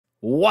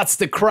What's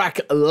the crack,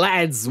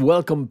 lads?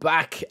 Welcome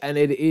back, and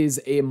it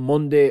is a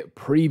Monday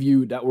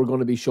preview that we're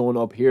going to be showing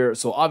up here.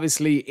 So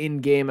obviously in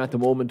game at the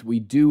moment we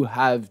do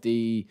have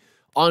the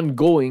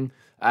ongoing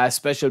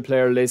special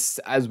player lists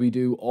as we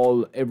do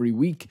every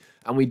week,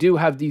 and we do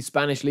have these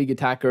Spanish League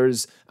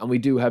attackers, and we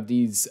do have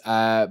these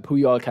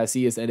Puyol,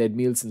 Casillas and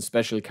Edmilson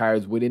special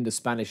cards within the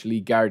Spanish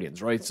League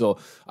Guardians, right? So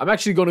I'm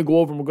actually going to go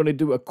over and we're going to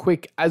do a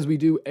quick, as we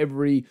do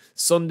every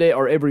Sunday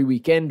or every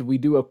weekend, we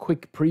do a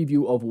quick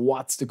preview of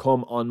what's to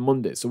come on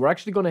Monday. So we're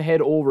actually going to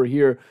head over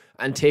here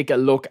and take a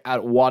look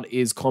at what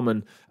is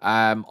coming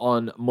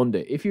on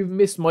Monday. If you've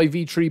missed my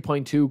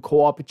V3.2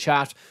 co-op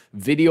chat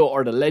video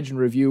or the legend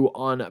review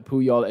on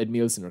Puyol,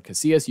 Edmilson or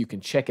Casillas, you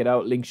can check it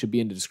out. Link should be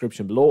in the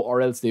description below,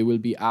 or else they will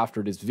be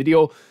after this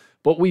video.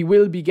 But we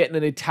will be getting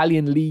an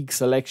Italian league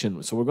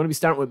selection. So we're going to be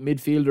starting with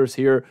midfielders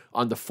here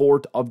on the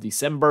 4th of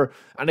December.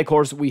 And of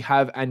course, we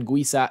have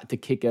Anguissa to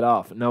kick it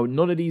off. Now,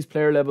 none of these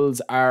player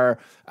levels are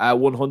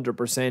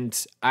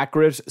 100%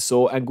 accurate.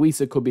 So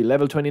Anguissa could be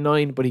level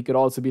 29, but he could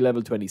also be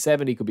level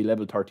 27. He could be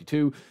level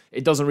 32.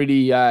 It doesn't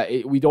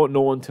really, we don't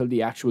know until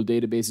the actual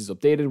database is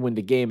updated, when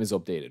the game is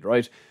updated,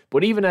 right?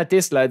 But even at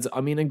this, lads,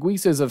 I mean,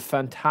 Anguissa is a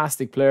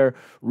fantastic player,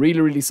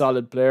 really, really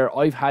solid player.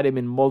 I've had him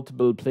in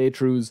multiple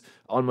playthroughs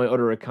on my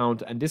other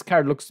account, and this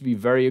card looks to be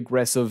very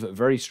aggressive,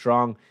 very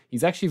strong.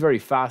 He's actually very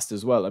fast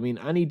as well. I mean,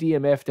 any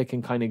DMF that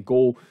can kind of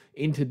go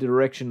into the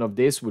direction of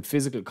this with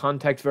physical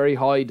contact very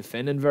high,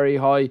 defending very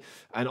high,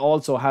 and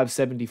also have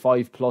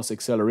 75 plus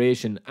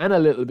acceleration and a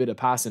little bit of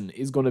passing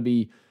is going to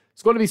be,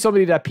 it's going to be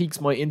somebody that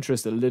piques my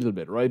interest a little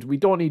bit, right? We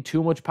don't need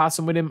too much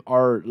passing with him,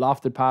 or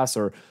lofted pass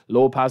or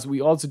low pass.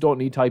 We also don't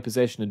need tight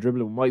possession and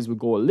dribbling. We might as well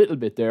go a little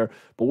bit there.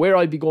 But where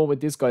I'd be going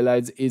with this guy,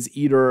 lads, is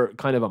either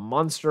kind of a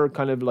monster,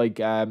 kind of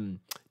like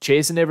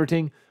chasing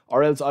everything,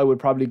 or else I would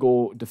probably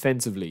go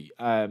defensively.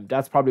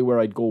 That's probably where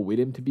I'd go with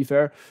him, to be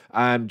fair,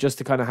 just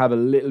to kind of have a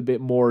little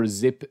bit more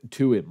zip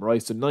to him,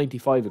 right? So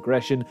 95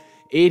 aggression,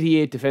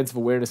 88 defensive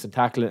awareness and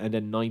tackling, and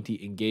then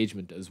 90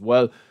 engagement as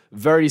well.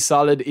 Very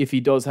solid if he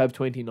does have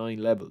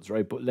 29 levels,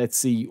 right? But let's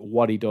see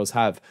what he does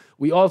have.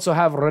 We also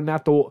have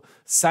Renato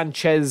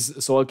Sanchez.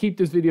 So I'll keep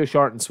this video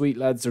short and sweet,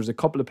 lads. There's a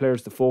couple of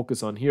players to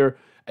focus on here.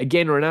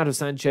 Again, Renato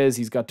Sanchez,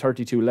 he's got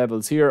 32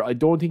 levels here. I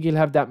don't think he'll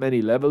have that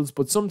many levels,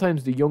 but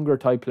sometimes the younger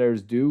type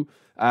players do.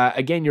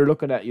 Again, you're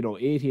looking at,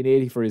 80 and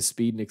 80 for his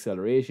speed and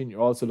acceleration. You're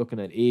also looking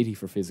at 80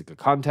 for physical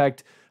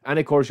contact. And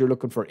of course, you're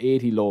looking for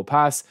 80 low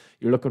pass.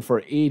 You're looking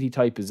for 80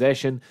 tight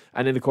possession.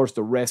 And then, of course,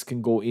 the rest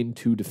can go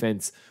into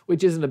defense,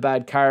 which isn't a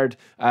bad card.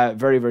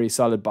 Very, very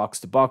solid box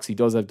to box. He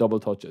does have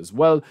double touch as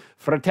well.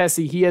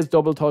 Fratesi, he has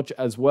double touch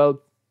as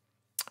well.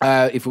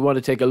 If we want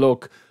to take a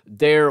look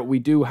there, we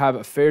do have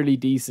a fairly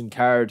decent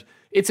card.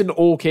 It's an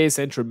okay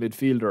central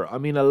midfielder. I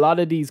mean, a lot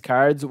of these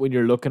cards, when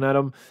you're looking at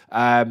them,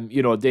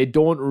 they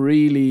don't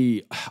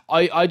really...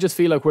 I just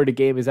feel like where the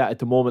game is at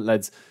the moment,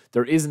 lads,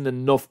 there isn't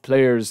enough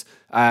players.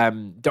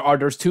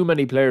 There's too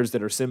many players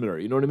that are similar.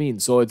 You know what I mean?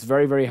 So it's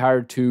very, very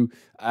hard to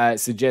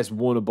suggest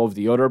one above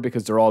the other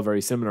because they're all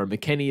very similar.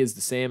 McKennie is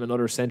the same,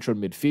 another central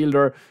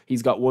midfielder.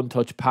 He's got one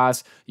touch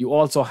pass. You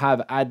also have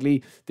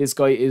Adli. This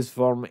guy is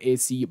from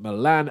AC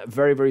Milan.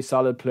 Very, very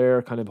solid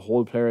player, kind of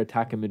whole player,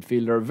 attacking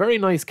midfielder. Very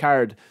nice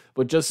card,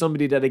 but just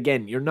somebody that,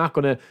 again, you're not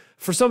going to...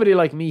 For somebody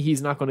like me,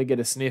 he's not going to get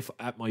a sniff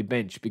at my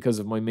bench because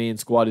of my main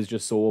squad is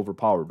just so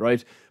overpowered,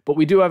 right? But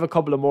we do have a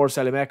couple of more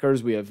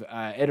Selemakers. We have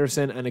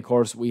Ederson, and of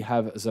course we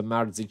have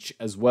Zamarzic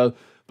as well.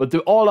 But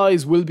all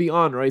eyes will be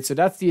on, right? So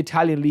that's the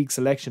Italian League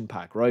selection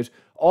pack, right?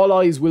 All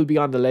eyes will be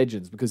on the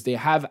legends because they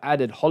have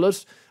added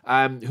Hullet,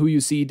 who you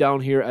see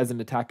down here as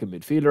an attacking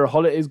midfielder.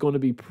 Hullet is going to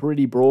be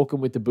pretty broken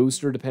with the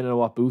booster, depending on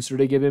what booster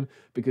they give him,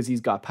 because he's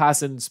got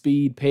passing,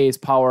 speed, pace,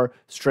 power,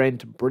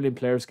 strength, brilliant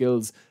player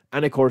skills.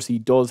 And of course, he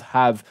does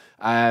have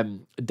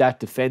that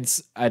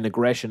defense and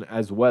aggression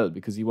as well,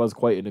 because he was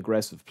quite an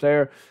aggressive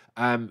player.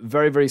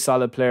 Very, very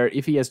solid player.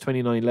 If he has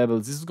 29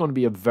 levels, this is going to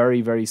be a very,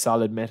 very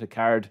solid meta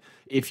card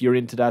if you're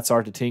into that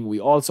sort of thing. We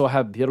also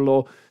have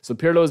Pirlo. So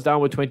Pirlo is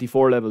down with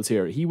 24 levels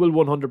here. He will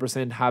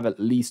 100% have at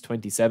least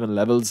 27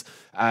 levels,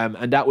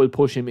 and that will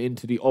push him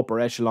into the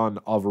upper echelon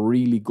of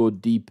really good,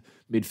 deep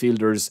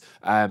midfielders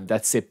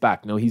that sit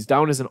back. Now, he's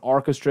down as an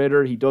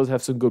orchestrator. He does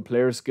have some good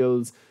player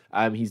skills.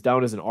 He's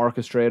down as an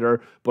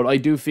orchestrator, but I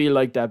do feel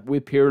like that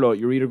with Pirlo,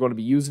 you're either going to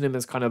be using him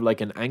as kind of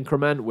like an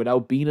anchorman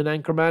without being an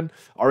anchorman,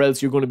 or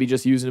else you're going to be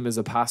just using him as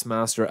a pass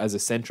master, as a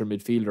central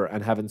midfielder,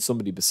 and having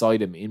somebody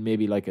beside him in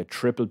maybe like a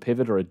triple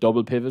pivot or a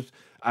double pivot.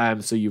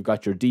 So you've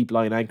got your deep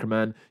line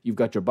anchorman, you've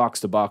got your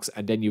box to box,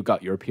 and then you've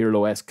got your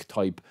Pirlo-esque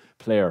type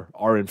player,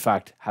 or in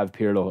fact have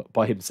Pirlo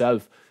by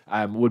himself.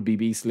 Would be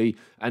beastly.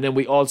 And then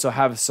we also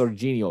have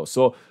Serginho.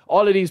 So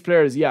all of these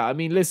players, yeah, I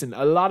mean, listen,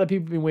 a lot of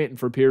people have been waiting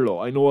for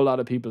Pirlo. I know a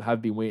lot of people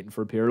have been waiting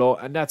for Pirlo,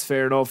 and that's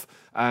fair enough.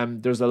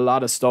 There's a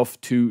lot of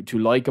stuff to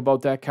like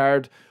about that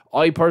card.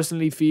 I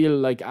personally feel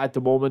like at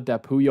the moment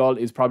that Puyol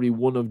is probably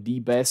one of the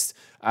best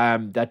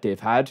that they've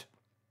had.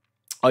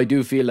 I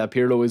do feel that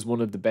Pirlo is one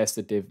of the best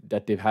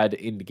that they've had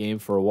in the game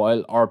for a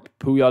while, or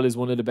Puyol is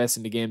one of the best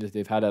in the game that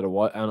they've had at a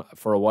while,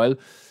 for a while.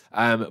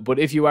 But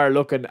if you are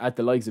looking at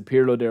the likes of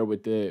Pirlo there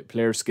with the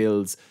player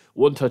skills,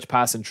 one-touch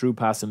passing, true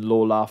passing,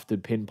 low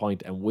lofted,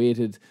 pinpoint, and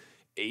weighted,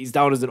 he's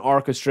down as an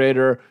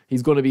orchestrator.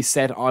 He's going to be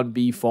set on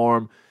B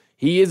form.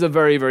 He is a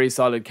very, very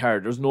solid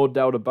card. There's no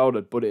doubt about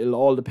it, but it'll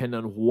all depend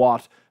on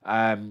what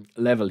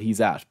level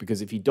he's at.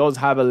 Because if he does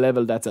have a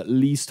level that's at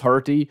least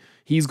 30,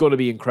 he's going to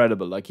be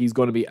incredible. Like, he's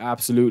going to be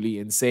absolutely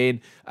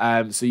insane.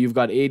 So you've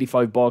got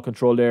 85 ball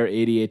control there,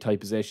 88 tight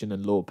possession,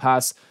 and low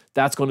pass.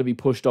 That's going to be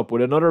pushed up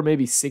with another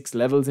maybe 6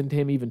 levels into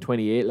him, even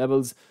 28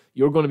 levels.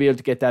 You're going to be able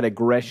to get that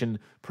aggression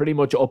pretty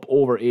much up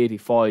over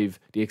 85,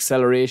 the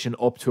acceleration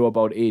up to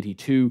about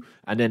 82,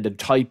 and then the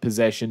tight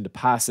possession, the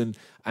passing,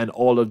 and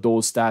all of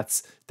those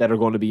stats that are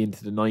going to be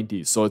into the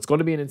 90s. So it's going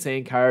to be an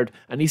insane card,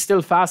 and he's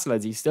still fast,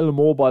 lads. He's still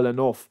mobile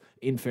enough,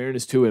 in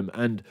fairness to him.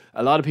 And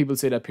a lot of people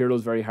say that Pirlo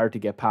is very hard to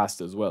get past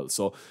as well.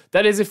 So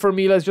that is it for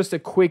me, lads. Just a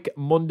quick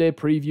Monday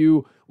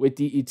preview with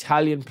the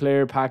Italian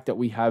player pack that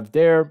we have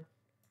there.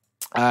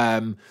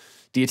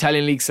 The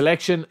Italian League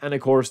selection, and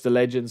of course the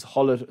legends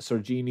Hullet,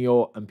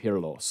 Serginho, and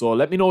Pirlo. So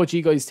let me know what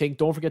you guys think.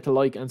 Don't forget to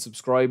like and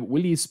subscribe.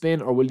 Will you spin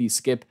or will you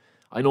skip?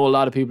 I know a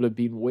lot of people have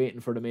been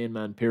waiting for the main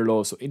man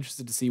Pirlo, so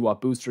interested to see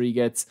what booster he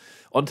gets.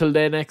 Until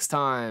then, next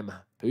time,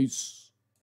 peace.